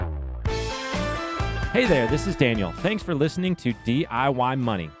Hey there, this is Daniel. Thanks for listening to DIY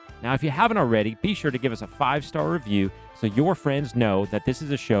Money. Now, if you haven't already, be sure to give us a 5-star review so your friends know that this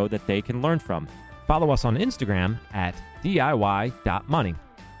is a show that they can learn from. Follow us on Instagram at DIY.money.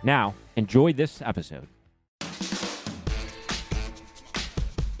 Now, enjoy this episode.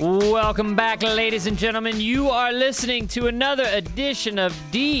 Welcome back, ladies and gentlemen. You are listening to another edition of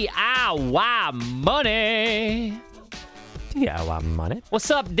DIY Money. DIY Money.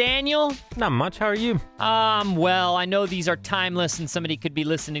 What's up, Daniel? Not much. How are you? Well, I know these are timeless and somebody could be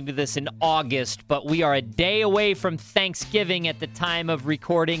listening to this in August, but we are a day away from Thanksgiving at the time of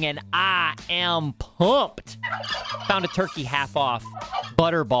recording, and I am pumped. Found a turkey half off.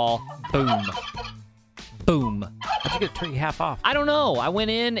 Butterball. Boom. Boom. How'd you get a turkey half off? I don't know. I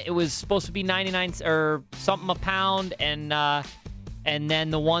went in. It was supposed to be 99 or something a pound, and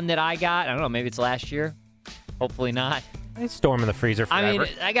then the one that I got, I don't know, maybe it's last year. Hopefully not. I store them in the freezer forever. I mean,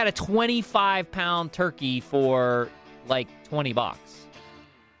 I got a 25-pound turkey for like $20.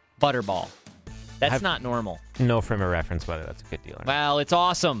 Butterball. That's not normal. No frame of reference whether that's a good deal or not. Well, it's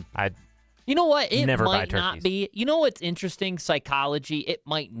awesome. You know what? It never buy might not turkeys. be. You know what's interesting? Psychology. It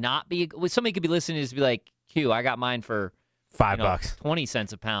might not be. Somebody could be listening to this and be like, Q, I got mine for $5. 20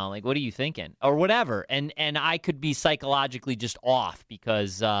 cents a pound. Like, what are you thinking? Or whatever. And I could be psychologically just off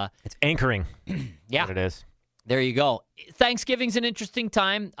because It's anchoring. yeah. What it is. There you go. Thanksgiving's an interesting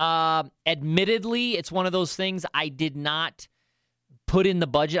time. Admittedly, it's one of those things I did not put in the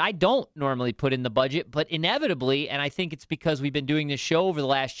budget. I don't normally put in the budget, but inevitably, and I think it's because we've been doing this show over the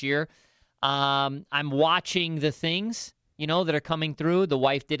last year, I'm watching the things, that are coming through. The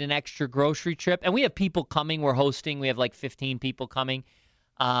wife did an extra grocery trip, and we have people coming. We're hosting. We have like 15 people coming,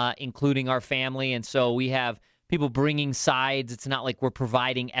 including our family, and so we have people bringing sides. It's not like we're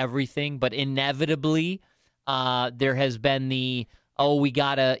providing everything, but inevitably, there has been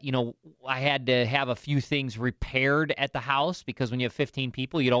I had to have a few things repaired at the house because when you have 15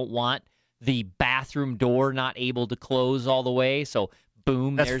 people, you don't want the bathroom door not able to close all the way. So,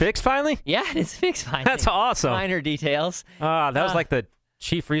 boom. That's fixed finally? Yeah, it's fixed finally. That's awesome. Minor details. That was like the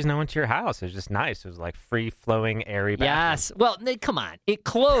chief reason I went to your house. It was just nice. It was like free-flowing, airy bathroom. Yes. Well, come on. It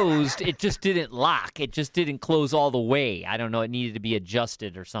closed. It just didn't lock. It just didn't close all the way. I don't know. It needed to be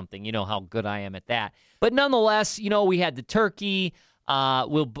adjusted or something. You know how good I am at that. But nonetheless, we had the turkey. I'm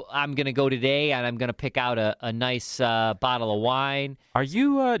going to go today, and I'm going to pick out a nice bottle of wine. Are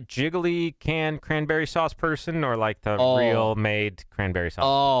you a jiggly canned cranberry sauce person or like the real made cranberry sauce?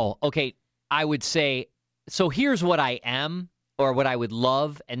 Oh, okay. I would say, so here's what I am or what I would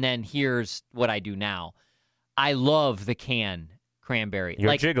love, and then here's what I do now. I love the can cranberry.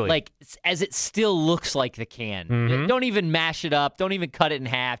 You're jiggly. Like, as it still looks like the can. Mm-hmm. Don't even mash it up. Don't even cut it in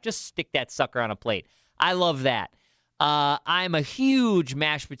half. Just stick that sucker on a plate. I love that. I'm a huge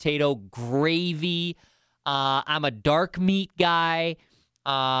mashed potato gravy. I'm a dark meat guy.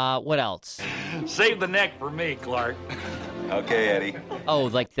 What else? Save the neck for me, Clark. Okay, Eddie. Oh,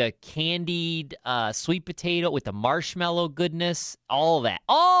 like the candied sweet potato with the marshmallow goodness. All that.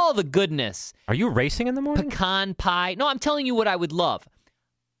 All the goodness. Are you racing in the morning? Pecan pie. No, I'm telling you what I would love.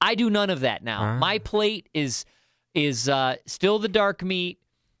 I do none of that now. My plate is still the dark meat,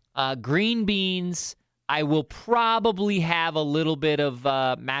 green beans. I will probably have a little bit of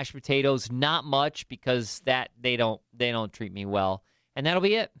mashed potatoes, not much because they don't treat me well, and that'll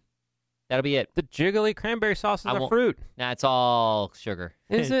be it. That'll be it. The jiggly cranberry sauce is a fruit. Nah, it's all sugar.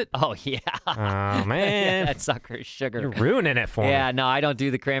 Is it? Oh yeah. Oh man, that sucker is sugar. You're ruining it for me. Yeah, no, I don't do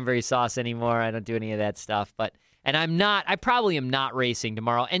the cranberry sauce anymore. I don't do any of that stuff. I probably am not racing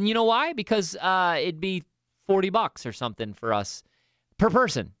tomorrow. And you know why? Because it'd be $40 or something for us per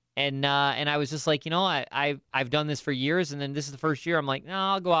person. And I was just like, I've done this for years, and then this is the first year. I'm like, no,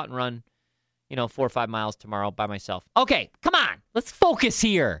 I'll go out and run, 4 or 5 miles tomorrow by myself. Okay, come on, let's focus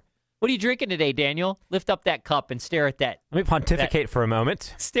here. What are you drinking today, Daniel? Lift up that cup and stare at that. Let me pontificate for a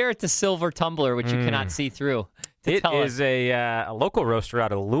moment. Stare at the silver tumbler, which you cannot see through. It is a local roaster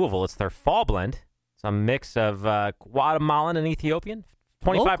out of Louisville. It's their fall blend. It's a mix of Guatemalan and Ethiopian.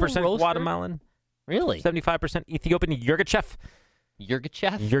 25% Guatemalan. Really? 75% Ethiopian Yirgacheffe.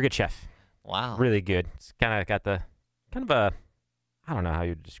 Yirgacheffe? Wow. Really good. It's kind of got the, I don't know how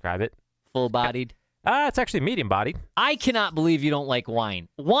you'd describe it. Full-bodied? It's actually medium-bodied. I cannot believe you don't like wine.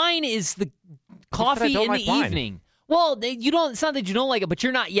 Wine is the coffee in the evening. Well, it's not that you don't like it, but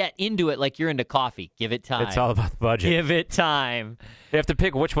you're not yet into it like you're into coffee. Give it time. It's all about the budget. Give it time. You have to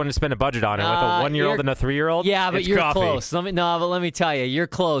pick which one to spend a budget on. With a 1-year-old and a 3-year-old? Yeah, but it's you're coffee. close. Let me tell you, you're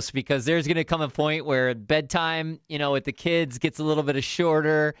close because there's going to come a point where bedtime, with the kids gets a little bit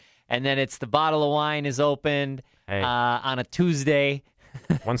shorter, and then it's the bottle of wine is opened on a Tuesday.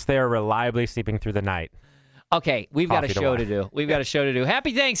 Once they are reliably sleeping through the night. Okay, we've got a Coffee to show watch. to do. We've got a show to do.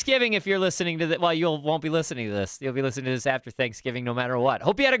 Happy Thanksgiving if you're listening to this. Well, you won't be listening to this. You'll be listening to this after Thanksgiving no matter what.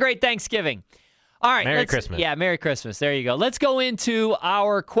 Hope you had a great Thanksgiving. All right. Merry Christmas. Yeah, Merry Christmas. There you go. Let's go into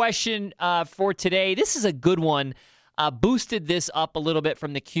our question for today. This is a good one. Boosted this up a little bit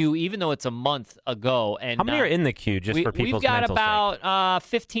from the queue, even though it's a month ago. And How many are in the queue, just for people's We've got mental sake? about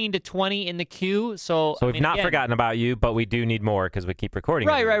 15 to 20 in the queue. So So we've not forgotten about you, but we do need more because we keep recording.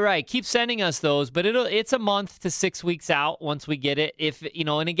 Right. Keep sending us those, but it's a month to 6 weeks out once we get it. If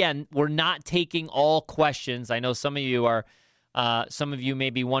and again, we're not taking all questions. I know some of you are. Some of you may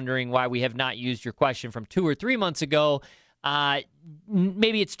be wondering why we have not used your question from 2 or 3 months ago.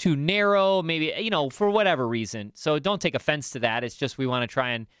 Maybe it's too narrow, maybe, for whatever reason. So don't take offense to that. It's just we want to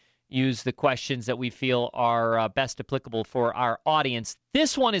try and use the questions that we feel are best applicable for our audience.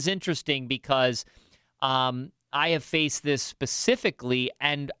 This one is interesting because I have faced this specifically,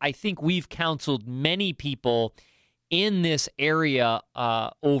 and I think we've counseled many people in this area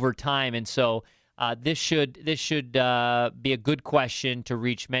over time. And so this should be a good question to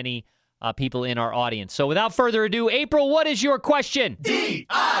reach many people in our audience. So without further ado, April, what is your question? DIY!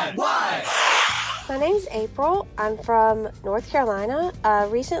 My name's April. I'm from North Carolina.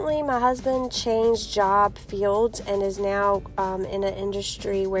 Recently, my husband changed job fields and is now in an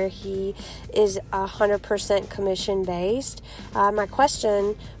industry where he is 100% commission-based. My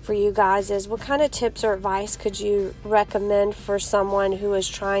question for you guys is, what kind of tips or advice could you recommend for someone who is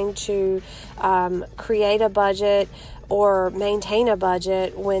trying to create a budget or maintain a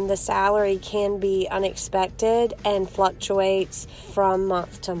budget when the salary can be unexpected and fluctuates from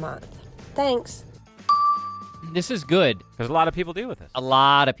month to month? Thanks. This is good. Because a lot of people deal with this. A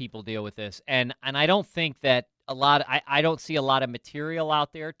lot of people deal with this, and I don't think that I don't see a lot of material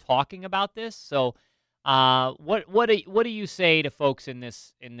out there talking about this. So, what do you say to folks in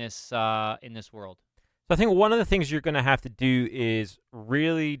this world? So I think one of the things you're going to have to do is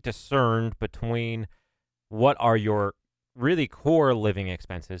really discern between what are your really core living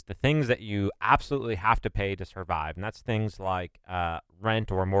expenses, the things that you absolutely have to pay to survive, and that's things like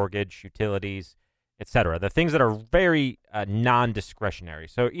rent or mortgage, utilities, etc. The things that are very non-discretionary.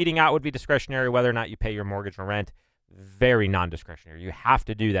 So eating out would be discretionary, whether or not you pay your mortgage or rent, very non-discretionary. You have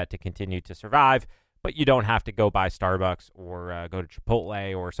to do that to continue to survive, but you don't have to go buy Starbucks or go to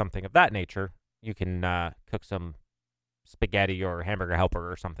Chipotle or something of that nature. You can cook some spaghetti or Hamburger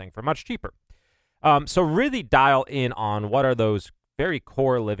Helper or something for much cheaper. So really dial in on what are those very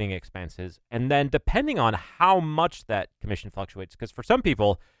core living expenses, and then depending on how much that commission fluctuates, because for some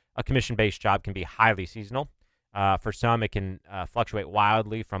people, a commission-based job can be highly seasonal. For some, it can fluctuate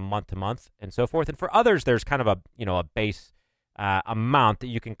wildly from month to month and so forth. And for others, there's kind of a base amount that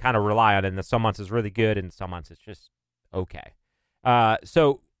you can kind of rely on, and some months is really good, and some months it's just okay.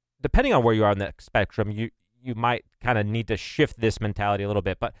 So depending on where you are on the spectrum, you might kind of need to shift this mentality a little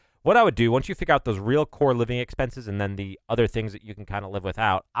bit. But what I would do, once you figure out those real core living expenses and then the other things that you can kind of live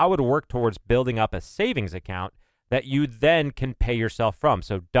without, I would work towards building up a savings account that you then can pay yourself from.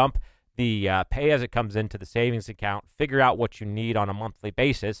 So dump the pay as it comes into the savings account, figure out what you need on a monthly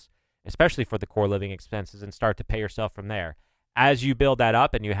basis, especially for the core living expenses, and start to pay yourself from there. As you build that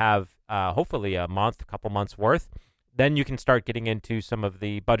up and you have hopefully a couple months worth, then you can start getting into some of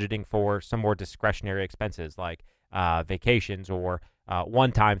the budgeting for some more discretionary expenses like vacations or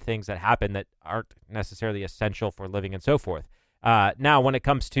one-time things that happen that aren't necessarily essential for living and so forth. Now, when it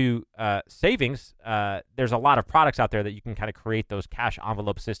comes to savings, there's a lot of products out there that you can kind of create those cash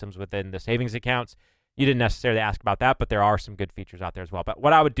envelope systems within the savings accounts. You didn't necessarily ask about that, but there are some good features out there as well. But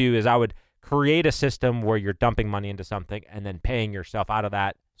what I would do is I would create a system where you're dumping money into something and then paying yourself out of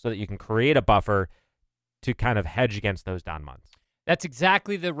that so that you can create a buffer to kind of hedge against those down months. That's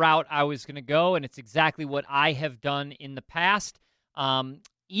exactly the route I was going to go, and it's exactly what I have done in the past.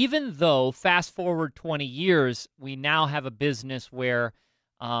 Even though, fast forward 20 years, we now have a business where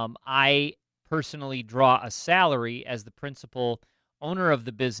I personally draw a salary as the principal owner of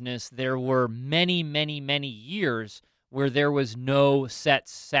the business, there were many, many, many years where there was no set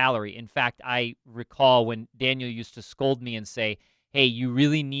salary. In fact, I recall when Daniel used to scold me and say, hey, you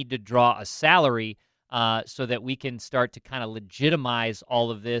really need to draw a salary so that we can start to kind of legitimize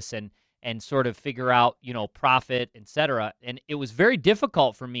all of this and sort of figure out, profit, et cetera. And it was very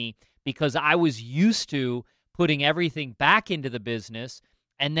difficult for me because I was used to putting everything back into the business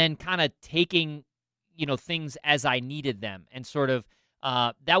and then kind of taking, things as I needed them. And sort of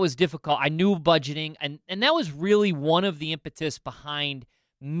that was difficult. I knew budgeting, and that was really one of the impetus behind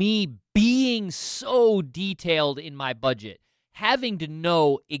me being so detailed in my budget, having to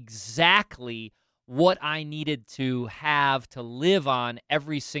know exactly what I needed to have to live on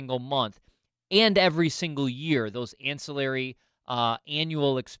every single month and every single year, those ancillary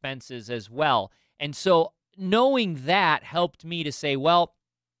annual expenses as well. And so knowing that helped me to say, well,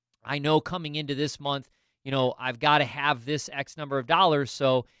 I know coming into this month, I've got to have this X number of dollars.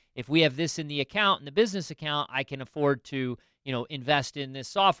 So if we have this in the account, in the business account, I can afford to, invest in this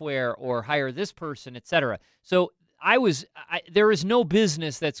software or hire this person, et cetera. So there is no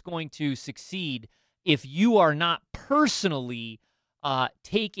business that's going to succeed if you are not personally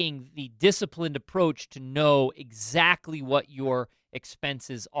taking the disciplined approach to know exactly what your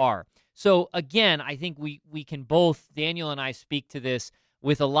expenses are. So again, I think we can both, Daniel and I, speak to this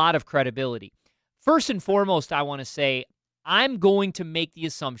with a lot of credibility. First and foremost, I want to say I'm going to make the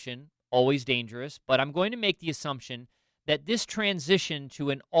assumption, always dangerous, but I'm going to make the assumption that this transition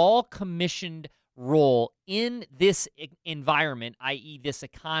to an all-commissioned role in this environment, i.e. this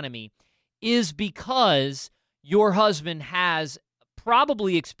economy, is because your husband has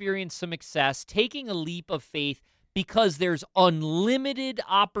probably experienced some excess, taking a leap of faith because there's unlimited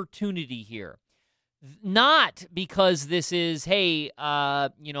opportunity here. Not because this is, hey, I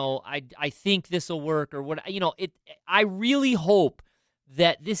think this will work or what, I really hope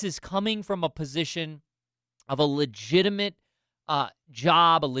that this is coming from a position of a legitimate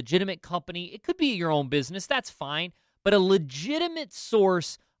job, a legitimate company. It could be your own business, that's fine, but a legitimate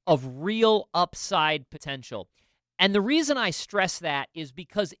source of real upside potential. And the reason I stress that is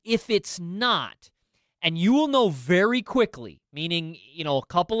because if it's not, and you will know very quickly, meaning, a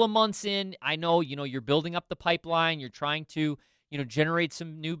couple of months in, I know, you're building up the pipeline, you're trying to, generate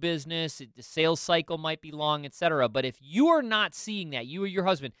some new business, the sales cycle might be long, et cetera. But if you are not seeing that, you or your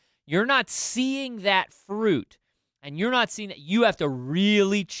husband, you're not seeing that fruit, and you're not seeing that, you have to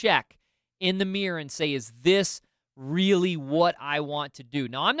really check in the mirror and say, is this really what I want to do?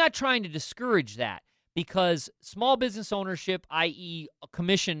 Now, I'm not trying to discourage that, because small business ownership, i.e.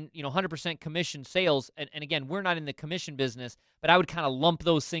 commission, 100% commission sales, and again, we're not in the commission business, but I would kind of lump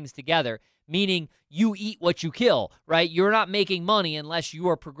those things together, meaning you eat what you kill, right? You're not making money unless you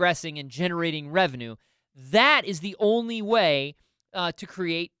are progressing and generating revenue. That is the only way to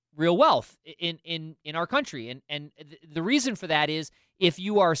create real wealth in our country. And the reason for that is if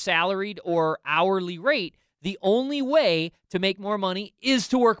you are salaried or hourly rate, the only way to make more money is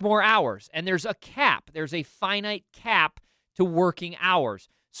to work more hours. And there's a cap. There's a finite cap to working hours.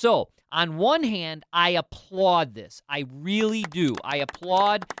 So on one hand, I applaud this. I really do. I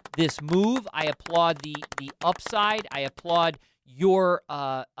applaud this move. I applaud the upside. I applaud your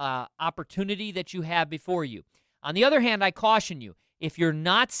opportunity that you have before you. On the other hand, I caution you. If you're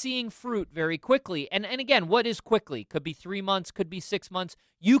not seeing fruit very quickly, and again, what is quickly? Could be 3 months, could be 6 months.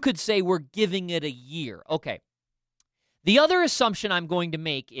 You could say we're giving it a year. Okay. The other assumption I'm going to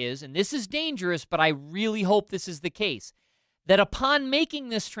make is, and this is dangerous, but I really hope this is the case, that upon making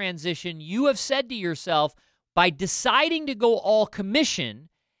this transition, you have said to yourself, by deciding to go all commission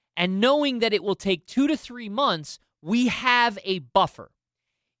and knowing that it will take 2 to 3 months, we have a buffer.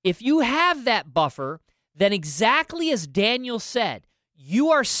 If you have that buffer, then exactly as Daniel said,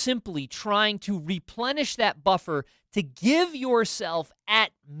 you are simply trying to replenish that buffer to give yourself at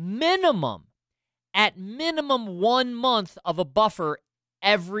minimum 1 month of a buffer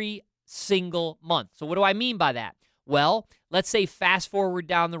every single month. So what do I mean by that? Well, let's say fast forward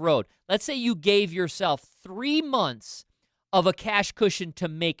down the road. Let's say you gave yourself 3 months of a cash cushion to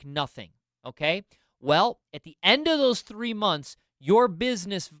make nothing, okay? Well, at the end of those 3 months, your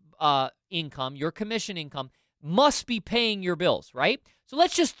business income, your commission income, must be paying your bills, right? So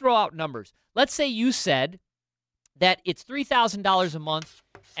let's just throw out numbers. Let's say you said that it's $3,000 a month,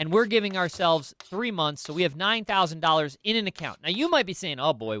 and we're giving ourselves 3 months, so we have $9,000 in an account. Now, you might be saying,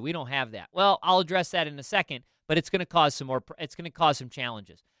 oh boy, we don't have that. Well, I'll address that in a second, but it's going to cause some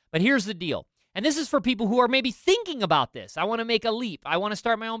challenges. But here's the deal, and this is for people who are maybe thinking about this. I want to make a leap. I want to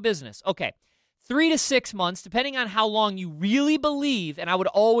start my own business. Okay, 3 to 6 months, depending on how long you really believe, and I would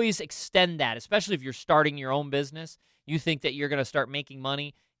always extend that, especially if you're starting your own business. You think that you're going to start making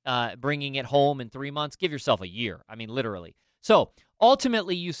money, bringing it home in 3 months, give yourself a year. I mean, literally. So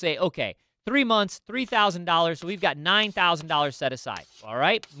ultimately, you say, okay, 3 months, $3,000, so we've got $9,000 set aside. All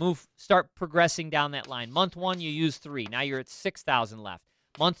right, start progressing down that line. Month 1, you use 3. Now you're at 6,000 left.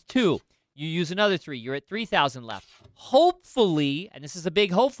 Month 2, you use another 3. You're at 3,000 left. Hopefully, and this is a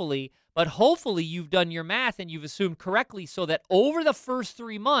big hopefully, but hopefully you've done your math and you've assumed correctly so that over the first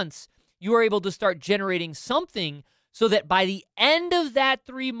 3 months, you are able to start generating something so that by the end of that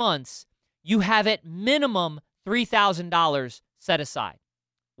 3 months, you have at minimum $3,000 set aside.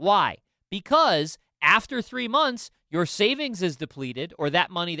 Why? Because after 3 months, your savings is depleted, or that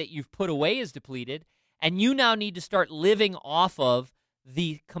money that you've put away is depleted, and you now need to start living off of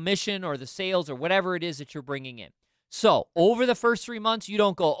the commission or the sales or whatever it is that you're bringing in. So over the first 3 months, you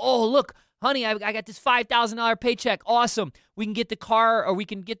don't go, oh, look, honey, I got this $5,000 paycheck. Awesome. We can get the car, or we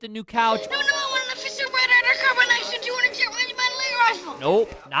can get the new couch. No, I want an official red undercover nice 200 jet range by Arsenal.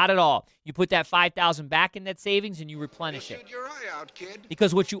 Nope, not at all. You put that $5,000 back in that savings and you replenish it. Shoot your eye out, kid.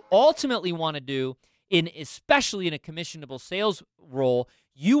 Because what you ultimately want to do, especially in a commissionable sales role,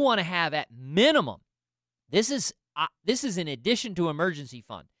 you want to have at minimum, this is in addition to emergency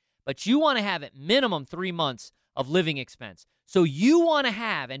fund, but you want to have at minimum 3 months of living expense. So you want to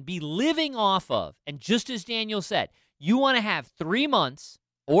have and be living off of, and just as Daniel said, you want to have 3 months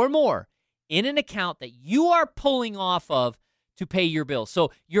or more in an account that you are pulling off of to pay your bills.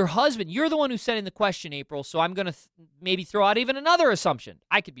 So your husband, you're the one who sent in the question, April, so I'm going to maybe throw out even another assumption.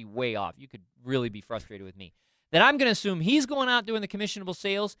 I could be way off. You could really be frustrated with me. That I'm going to assume he's going out doing the commissionable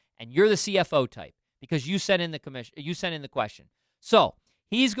sales and you're the CFO type because you sent in the question. So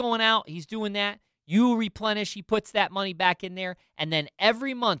he's going out, he's doing that. You replenish, he puts that money back in there, and then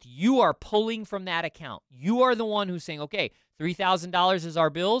every month you are pulling from that account. You are the one who's saying, okay, $3,000 is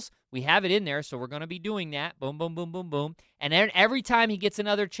our bills. We have it in there, so we're going to be doing that. Boom, boom, boom, boom, boom. And then every time he gets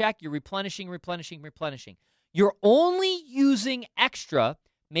another check, you're replenishing. You're only using extra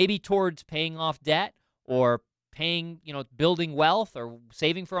maybe towards paying off debt or paying, building wealth or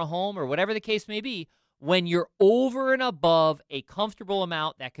saving for a home or whatever the case may be, when you're over and above a comfortable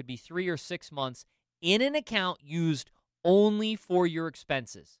amount that could be 3 or 6 months in an account used only for your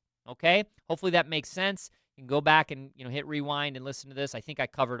expenses, okay? Hopefully that makes sense. You can go back and hit rewind and listen to this. I think I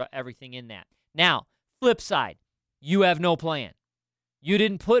covered everything in that. Now, flip side, you have no plan. You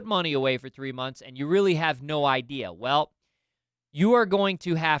didn't put money away for 3 months, and you really have no idea. Well, you are going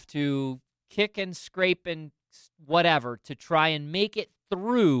to have to kick and scrape and whatever to try and make it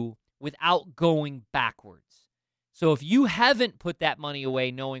through without going backwards. So if you haven't put that money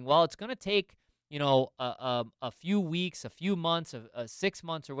away knowing, well, it's going to take, a few weeks, a few months, 6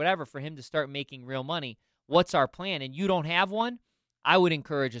 months or whatever for him to start making real money, what's our plan? And you don't have one, I would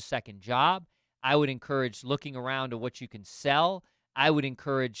encourage a second job. I would encourage looking around at what you can sell. I would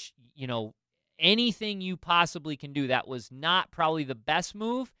encourage, anything you possibly can do. That was not probably the best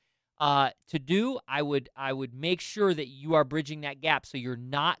move to do. I would make sure that you are bridging that gap so you're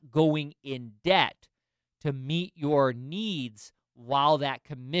not going in debt to meet your needs while that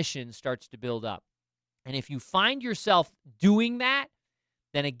commission starts to build up. And if you find yourself doing that,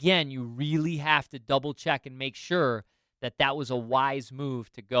 then again, you really have to double check and make sure that that was a wise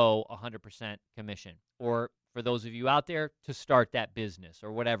move to go 100% commission, or for those of you out there, to start that business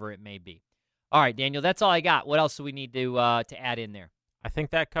or whatever it may be. All right, Daniel, that's all I got. What else do we need to add in there? I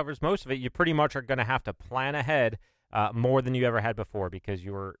think that covers most of it. You pretty much are going to have to plan ahead more than you ever had before because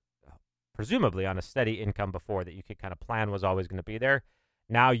you were presumably on a steady income before that you could kind of plan was always going to be there.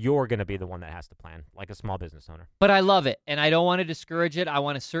 Now you're going to be the one that has to plan, like a small business owner. But I love it, and I don't want to discourage it. I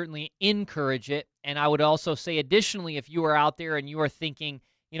want to certainly encourage it. And I would also say, additionally, if you are out there and you are thinking,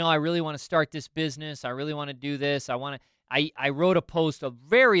 I really want to start this business, I really want to do this, I wrote a post a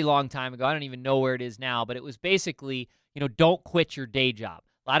very long time ago. I don't even know where it is now, but it was basically, don't quit your day job.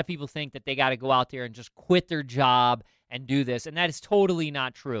 A lot of people think that they got to go out there and just quit their job and do this, and that is totally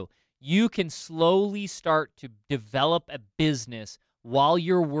not true. You can slowly start to develop a business while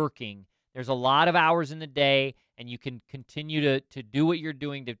you're working. There's a lot of hours in the day, and you can continue to do what you're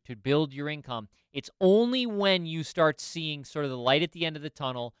doing to build your income. It's only when you start seeing sort of the light at the end of the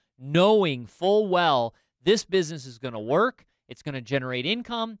tunnel, knowing full well this business is going to work, it's going to generate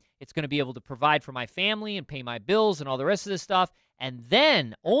income, it's going to be able to provide for my family and pay my bills and all the rest of this stuff, and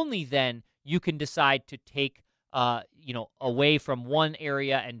then, only then, you can decide to take away from one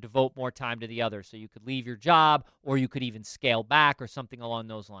area and devote more time to the other. So you could leave your job, or you could even scale back or something along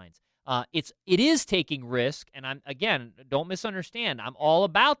those lines. It is taking risk, and don't misunderstand. I'm all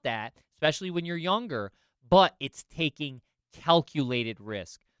about that, especially when you're younger, but it's taking calculated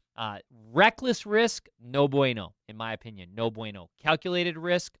risk. Reckless risk, no bueno, in my opinion, no bueno. Calculated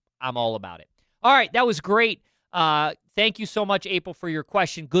risk, I'm all about it. All right, that was great. Thank you so much, April, for your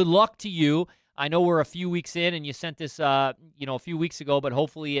question. Good luck to you. I know we're a few weeks in, and you sent this, a few weeks ago, but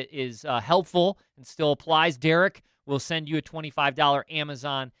hopefully it is helpful and still applies. Derek will send you a $25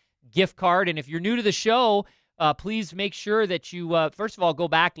 Amazon gift card. And if you're new to the show, please make sure that you, first of all, go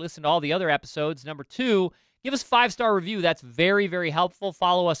back, listen to all the other episodes. Number 2, give us a 5-star review. That's very, very helpful.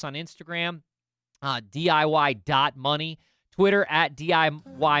 Follow us on Instagram, DIY.money, Twitter at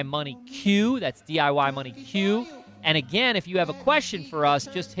DIYmoneyQ. That's DIYmoneyQ. And again, if you have a question for us,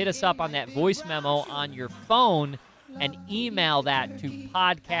 just hit us up on that voice memo on your phone. and email that to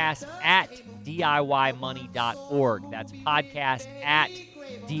podcast@DIYmoney.org. That's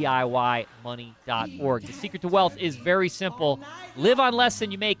podcast@DIYmoney.org. The secret to wealth is very simple. Live on less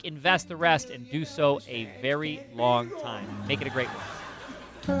than you make, invest the rest, and do so a very long time. Make it a great one.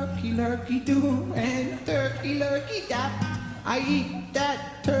 Turkey lurkey do and turkey lurkey dap. I eat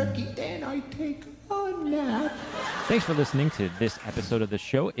that turkey, then I take a nap. Thanks for listening to this episode of the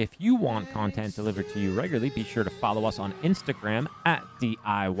show. If you want content delivered to you regularly, be sure to follow us on Instagram at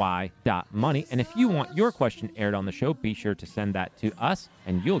DIY.money. And if you want your question aired on the show, be sure to send that to us,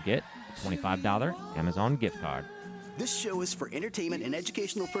 and you'll get a $25 Amazon gift card. This show is for entertainment and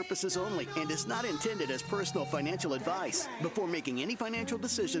educational purposes only and is not intended as personal financial advice. Before making any financial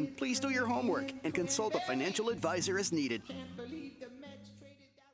decision, please do your homework and consult a financial advisor as needed.